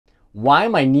Why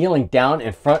am I kneeling down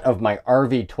in front of my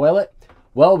RV toilet?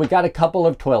 Well, we got a couple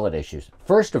of toilet issues.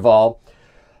 First of all,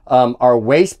 our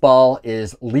waste ball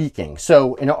is leaking.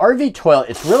 So in an RV toilet,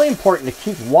 it's really important to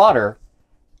keep water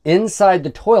inside the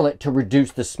toilet to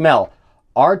reduce the smell.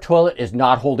 Our toilet is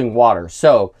not holding water.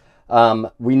 So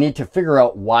we need to figure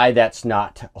out why that's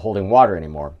not holding water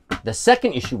anymore. The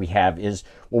second issue we have is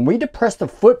when we depress the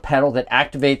foot pedal that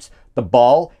activates the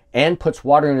ball and puts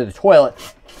water into the toilet,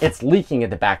 it's leaking at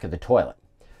the back of the toilet.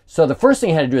 So the first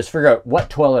thing I had to do is figure out what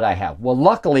toilet I have. Well,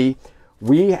 luckily,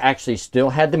 we actually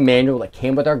still had the manual that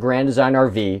came with our Grand Design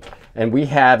RV, and we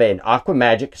have an Aqua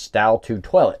Magic Style 2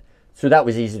 toilet. So that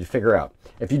was easy to figure out.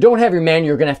 If you don't have your manual,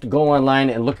 you're gonna have to go online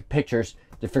and look at pictures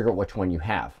to figure out which one you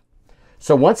have.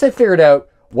 So once I figured out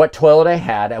what toilet I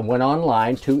had, I went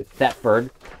online to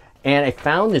Thetford, and I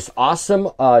found this awesome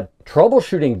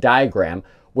troubleshooting diagram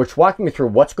which walked me through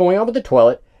what's going on with the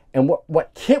toilet and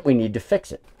what kit we need to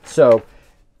fix it. So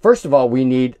first of all, we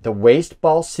need the waste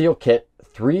ball seal kit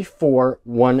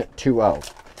 34120.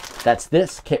 That's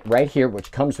this kit right here,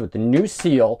 which comes with the new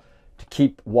seal to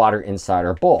keep water inside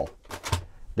our bowl.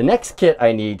 The next kit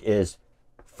I need is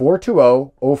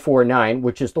 420049,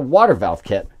 which is the water valve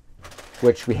kit,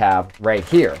 which we have right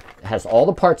here. It has all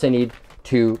the parts I need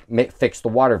to fix the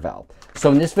water valve.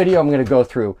 So in this video, I'm going to go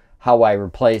through how I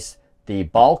replace the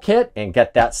ball kit and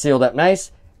get that sealed up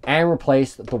nice, and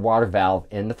replace the water valve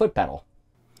in the foot pedal.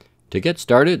 To get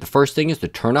started, the first thing is to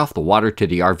turn off the water to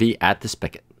the RV at the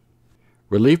spigot.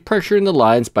 Relieve pressure in the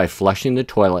lines by flushing the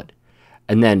toilet,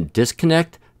 and then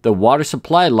disconnect the water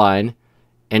supply line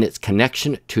and its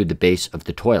connection to the base of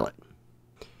the toilet.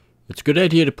 It's a good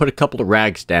idea to put a couple of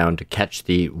rags down to catch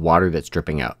the water that's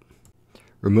dripping out.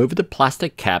 Remove the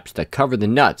plastic caps that cover the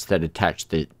nuts that attach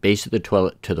the base of the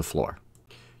toilet to the floor.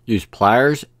 Use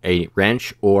pliers, a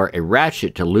wrench, or a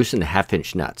ratchet to loosen the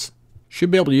 1/2-inch nuts.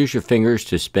 Should be able to use your fingers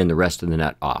to spin the rest of the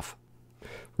nut off.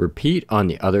 Repeat on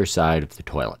the other side of the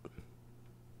toilet.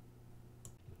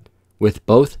 With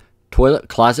both toilet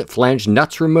closet flange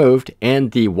nuts removed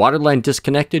and the water line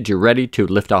disconnected, you're ready to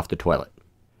lift off the toilet.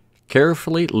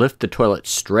 Carefully lift the toilet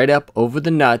straight up over the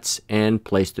nuts and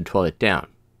place the toilet down.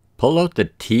 Pull out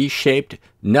the T-shaped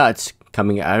nuts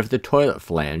coming out of the toilet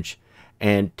flange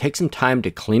and take some time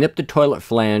to clean up the toilet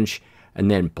flange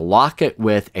and then block it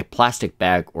with a plastic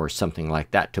bag or something like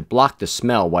that to block the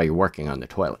smell while you're working on the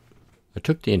toilet. I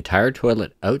took the entire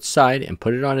toilet outside and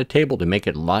put it on a table to make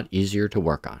it a lot easier to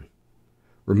work on.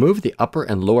 Remove the upper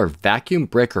and lower vacuum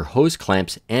breaker hose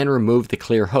clamps and remove the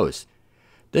clear hose.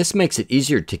 This makes it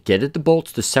easier to get at the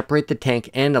bolts to separate the tank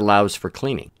and allows for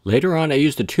cleaning. Later on, I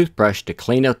used a toothbrush to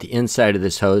clean out the inside of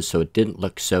this hose so it didn't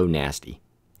look so nasty.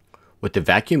 With the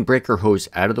vacuum breaker hose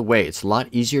out of the way, it's a lot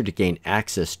easier to gain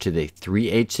access to the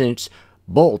 3/8-inch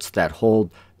bolts that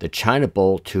hold the china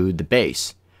bowl to the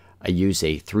base. I use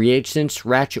a 3/8-inch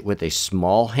ratchet with a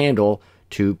small handle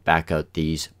to back out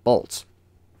these bolts.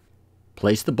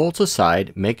 Place the bolts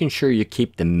aside, making sure you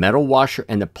keep the metal washer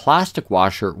and the plastic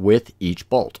washer with each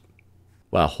bolt.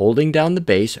 While holding down the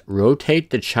base, rotate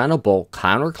the china bowl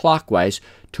counterclockwise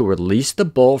to release the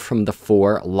bowl from the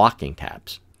 4 locking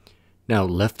tabs. Now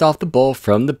lift off the bowl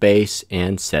from the base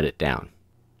and set it down.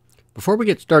 Before we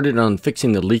get started on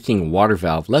fixing the leaking water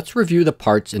valve, let's review the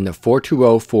parts in the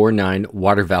 42049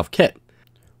 water valve kit.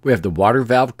 We have the water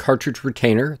valve cartridge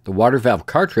retainer, the water valve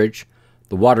cartridge,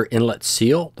 the water inlet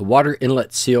seal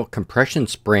compression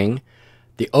spring,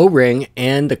 the O-ring,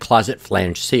 and the closet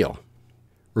flange seal.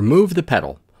 Remove the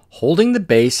pedal. Holding the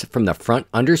base from the front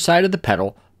underside of the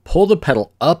pedal, pull the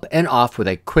pedal up and off with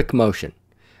a quick motion.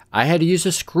 I had to use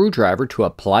a screwdriver to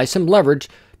apply some leverage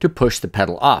to push the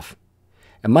pedal off.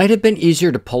 It might have been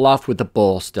easier to pull off with the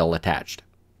bowl still attached.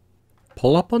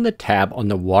 Pull up on the tab on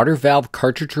the water valve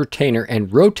cartridge retainer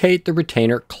and rotate the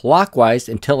retainer clockwise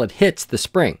until it hits the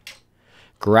spring.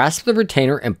 Grasp the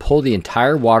retainer and pull the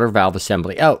entire water valve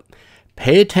assembly out.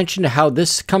 Pay attention to how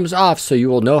this comes off so you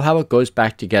will know how it goes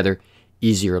back together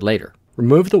easier later.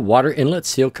 Remove the water inlet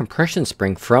seal compression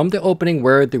spring from the opening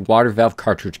where the water valve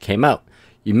cartridge came out.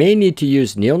 You may need to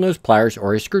use needle nose pliers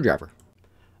or a screwdriver.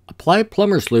 Apply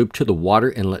plumber's lube to the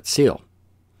water inlet seal.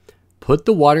 Put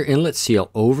the water inlet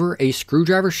seal over a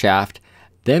screwdriver shaft,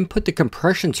 then put the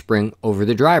compression spring over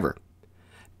the driver.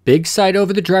 Big side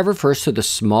over the driver first so the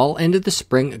small end of the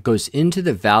spring goes into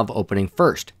the valve opening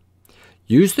first.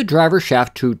 Use the driver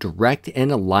shaft to direct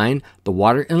and align the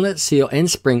water inlet seal and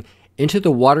spring into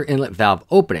the water inlet valve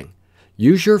opening.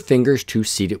 Use your fingers to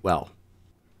seat it well.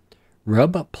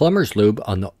 Rub plumber's lube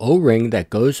on the O-ring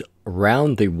that goes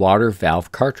around the water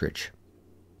valve cartridge.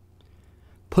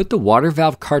 Put the water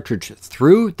valve cartridge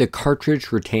through the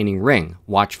cartridge retaining ring.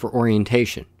 Watch for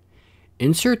orientation.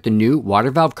 Insert the new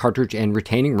water valve cartridge and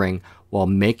retaining ring while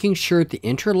making sure the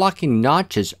interlocking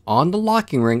notches on the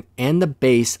locking ring and the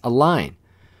base align.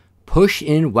 Push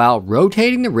in while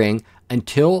rotating the ring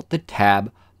until the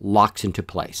tab locks into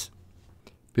place.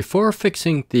 Before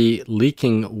fixing the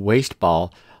leaking waste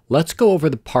ball, let's go over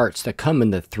the parts that come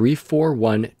in the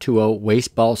 34120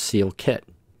 waste ball seal kit.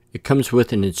 It comes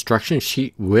with an instruction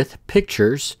sheet with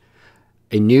pictures,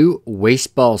 a new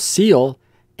waste ball seal,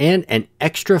 and an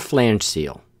extra flange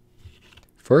seal.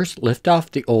 First, lift off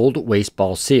the old waste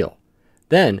ball seal.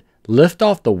 Then, lift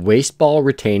off the waste ball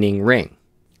retaining ring.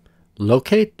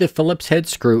 Locate the Phillips head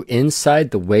screw inside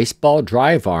the waste ball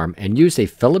drive arm and use a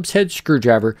Phillips head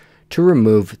screwdriver to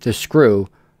remove the screw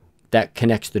that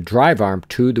connects the drive arm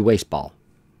to the waste ball.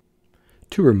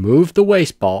 To remove the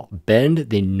waste ball, bend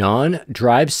the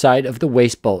non-drive side of the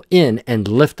waste ball in and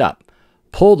lift up.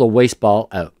 Pull the waste ball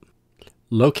out.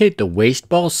 Locate the waste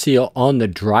ball seal on the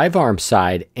drive arm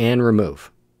side and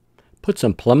remove. Put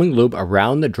some plumbing lube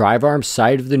around the drive arm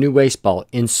side of the new waste ball,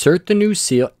 insert the new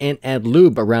seal, and add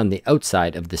lube around the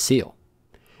outside of the seal.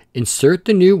 Insert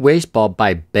the new waste ball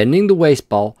by bending the waste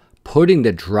ball, putting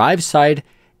the drive side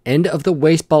end of the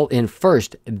waste ball in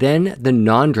first, then the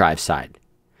non-drive side.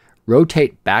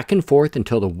 Rotate back and forth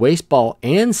until the waste ball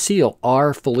and seal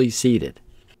are fully seated.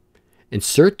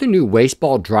 Insert the new waste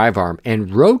ball drive arm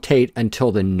and rotate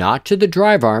until the notch of the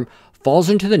drive arm falls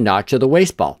into the notch of the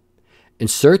waste ball.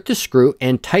 Insert the screw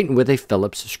and tighten with a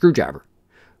Phillips screwdriver.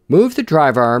 Move the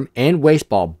drive arm and waste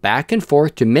ball back and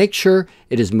forth to make sure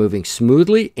it is moving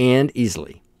smoothly and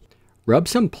easily. Rub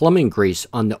some plumbing grease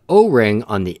on the O-ring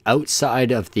on the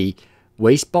outside of the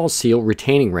waste ball seal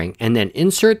retaining ring and then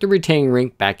insert the retaining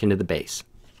ring back into the base.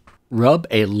 Rub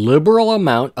a liberal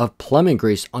amount of plumbing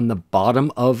grease on the bottom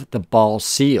of the ball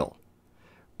seal.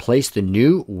 Place the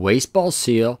new waste ball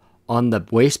seal on the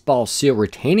waste ball seal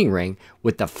retaining ring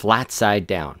with the flat side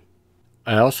down.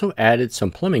 I also added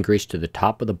some plumbing grease to the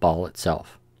top of the ball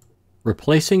itself.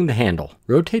 Replacing the handle.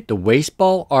 Rotate the waste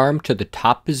ball arm to the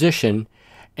top position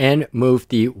and move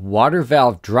the water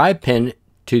valve drive pin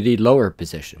to the lower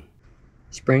position.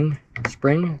 Spring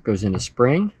goes into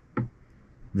spring.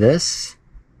 This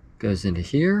goes into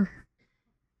here.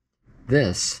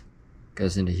 This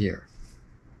goes into here.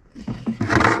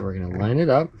 So we're going to line it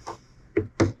up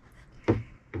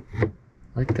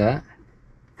like that.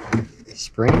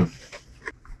 Spring.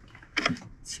 Let's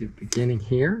see, beginning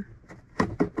here.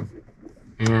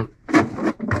 And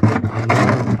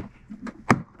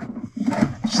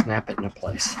snap it into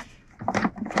place.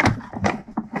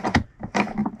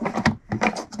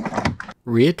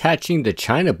 Reattaching the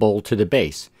china bowl to the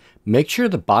base. Make sure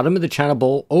the bottom of the china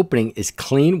bowl opening is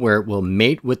clean where it will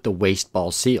mate with the waste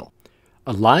ball seal.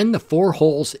 Align the 4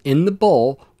 holes in the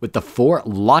bowl with the 4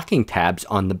 locking tabs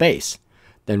on the base.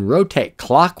 Then rotate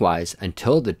clockwise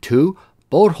until the 2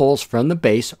 bolt holes from the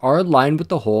base are aligned with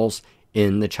the holes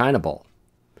in the china bowl.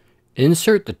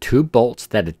 Insert the 2 bolts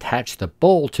that attach the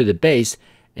bowl to the base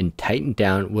and tighten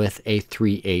down with a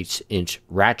 3/8 inch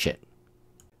ratchet.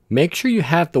 Make sure you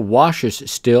have the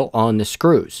washers still on the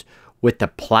screws, with the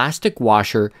plastic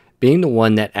washer being the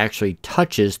one that actually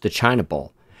touches the china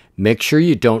bowl. Make sure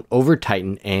you don't over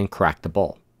tighten and crack the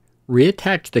bowl.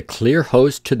 Reattach the clear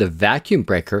hose to the vacuum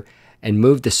breaker and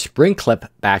move the spring clip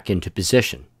back into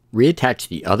position. Reattach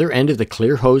the other end of the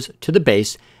clear hose to the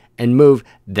base and move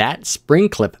that spring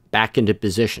clip back into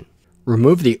position.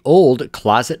 Remove the old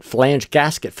closet flange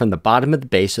gasket from the bottom of the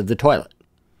base of the toilet.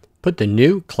 Put the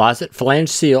new closet flange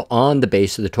seal on the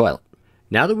base of the toilet.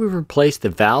 Now that we've replaced the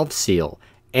valve seal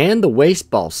and the waste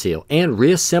ball seal and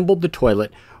reassembled the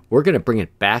toilet, we're going to bring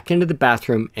it back into the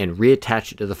bathroom and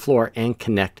reattach it to the floor and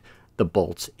connect the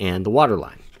bolts and the water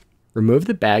line. Remove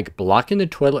the bag blocking the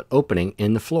toilet opening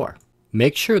in the floor.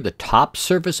 Make sure the top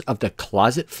surface of the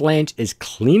closet flange is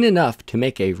clean enough to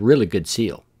make a really good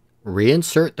seal.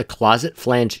 Reinsert the closet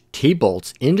flange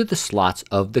T-bolts into the slots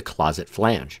of the closet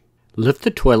flange. Lift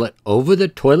the toilet over the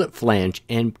toilet flange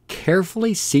and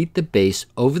carefully seat the base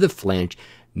over the flange,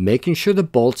 making sure the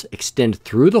bolts extend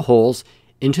through the holes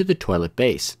into the toilet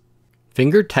base.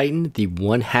 Finger tighten the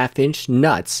 1/2 inch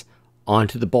nuts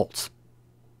onto the bolts.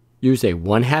 Use a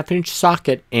 1/2 inch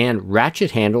socket and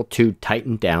ratchet handle to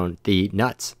tighten down the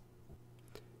nuts.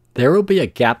 There will be a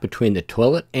gap between the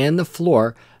toilet and the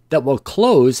floor that will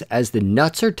close as the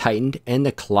nuts are tightened and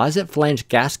the closet flange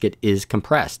gasket is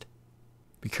compressed.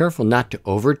 Be careful not to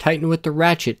over tighten with the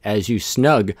ratchet as you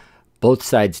snug both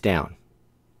sides down.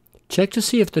 Check to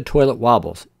see if the toilet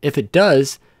wobbles. If it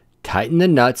does, tighten the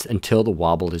nuts until the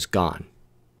wobble is gone.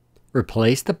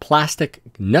 Replace the plastic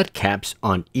nut caps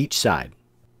on each side.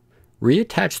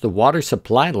 Reattach the water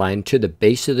supply line to the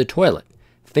base of the toilet.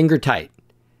 finger tight.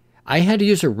 I had to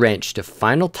use a wrench to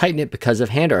final tighten it because of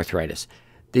hand arthritis.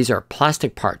 These are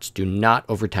plastic parts. Do not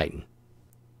over tighten.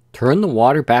 Turn the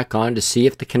water back on to see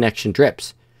if the connection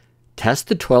drips. Test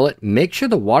the toilet, make sure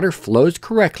the water flows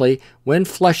correctly when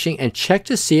flushing, and check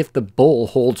to see if the bowl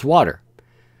holds water.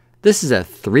 This is a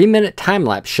 3-minute time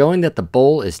lapse showing that the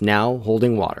bowl is now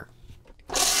holding water.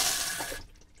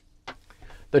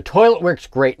 The toilet works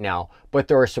great now, but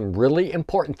there are some really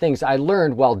important things I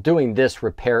learned while doing this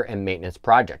repair and maintenance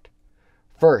project.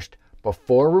 First,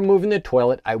 before removing the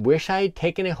toilet, I wish I had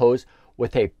taken a hose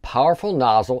with a powerful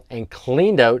nozzle and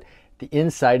cleaned out the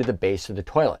inside of the base of the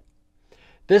toilet.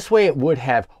 This way it would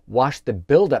have washed the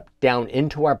buildup down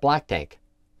into our black tank.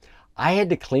 I had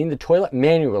to clean the toilet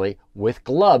manually with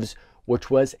gloves, which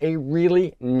was a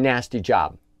really nasty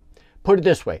job. Put it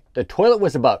this way, the toilet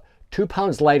was about 2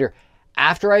 pounds lighter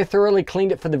after I thoroughly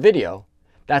cleaned it for the video.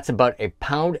 That's about a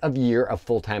pound a year of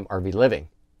full-time RV living.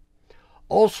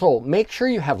 Also, make sure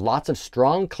you have lots of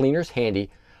strong cleaners handy,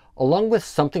 along with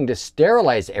something to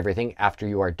sterilize everything after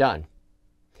you are done.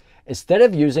 Instead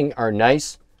of using our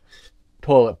nice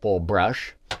toilet bowl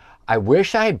brush, I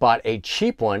wish I had bought a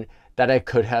cheap one that I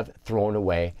could have thrown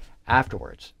away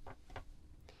afterwards.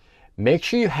 Make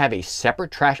sure you have a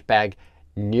separate trash bag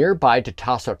nearby to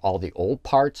toss out all the old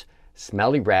parts,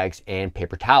 smelly rags, and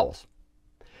paper towels.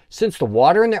 Since the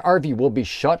water in the RV will be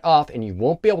shut off and you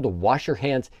won't be able to wash your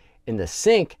hands in the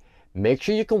sink, make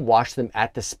sure you can wash them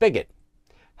at the spigot.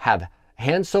 Have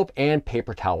hand soap and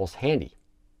paper towels handy.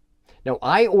 Now,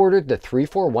 I ordered the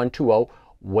 34120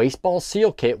 waste ball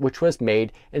seal kit, which was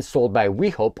made and sold by We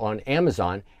Hope on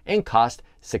Amazon and cost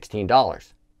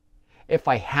 $16. If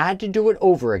I had to do it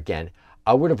over again,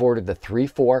 I would have ordered the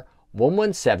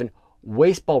 34117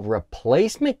 waste ball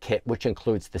replacement kit, which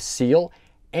includes the seal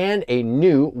and a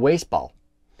new waste ball.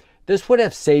 This would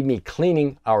have saved me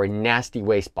cleaning our nasty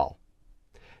waste ball.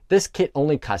 This kit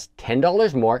only costs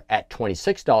 $10 more at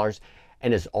 $26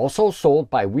 and is also sold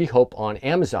by We Hope on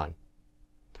Amazon.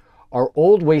 Our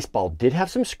old waste ball did have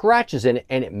some scratches in it,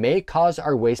 and it may cause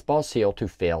our waste ball seal to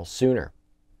fail sooner.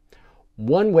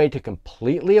 One way to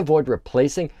completely avoid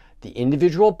replacing the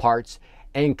individual parts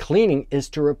and cleaning is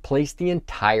to replace the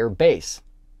entire base.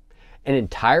 An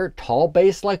entire tall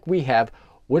base like we have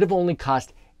would have only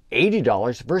cost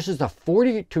 $80 versus the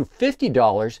 $40 to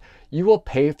 $50 you will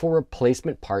pay for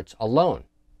replacement parts alone.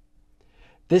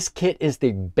 This kit is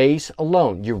the base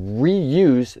alone. You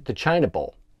reuse the china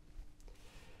bowl.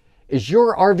 Is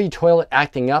your RV toilet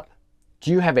acting up?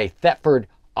 Do you have a Thetford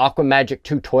Aqua Magic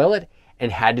 2 toilet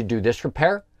and had to do this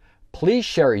repair? Please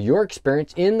share your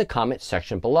experience in the comment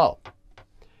section below.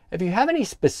 If you have any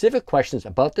specific questions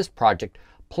about this project,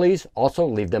 please also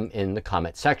leave them in the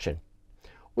comment section.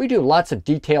 We do lots of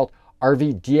detailed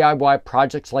RV DIY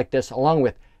projects like this, along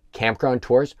with campground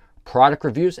tours, product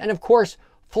reviews, and of course,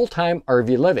 full-time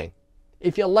RV living.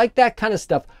 If you like that kind of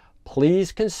stuff,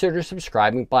 please consider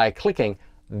subscribing by clicking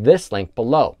this link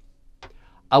below.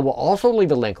 I will also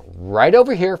leave a link right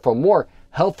over here for more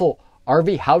helpful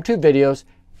RV how-to videos.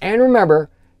 And remember,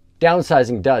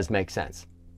 downsizing does make sense.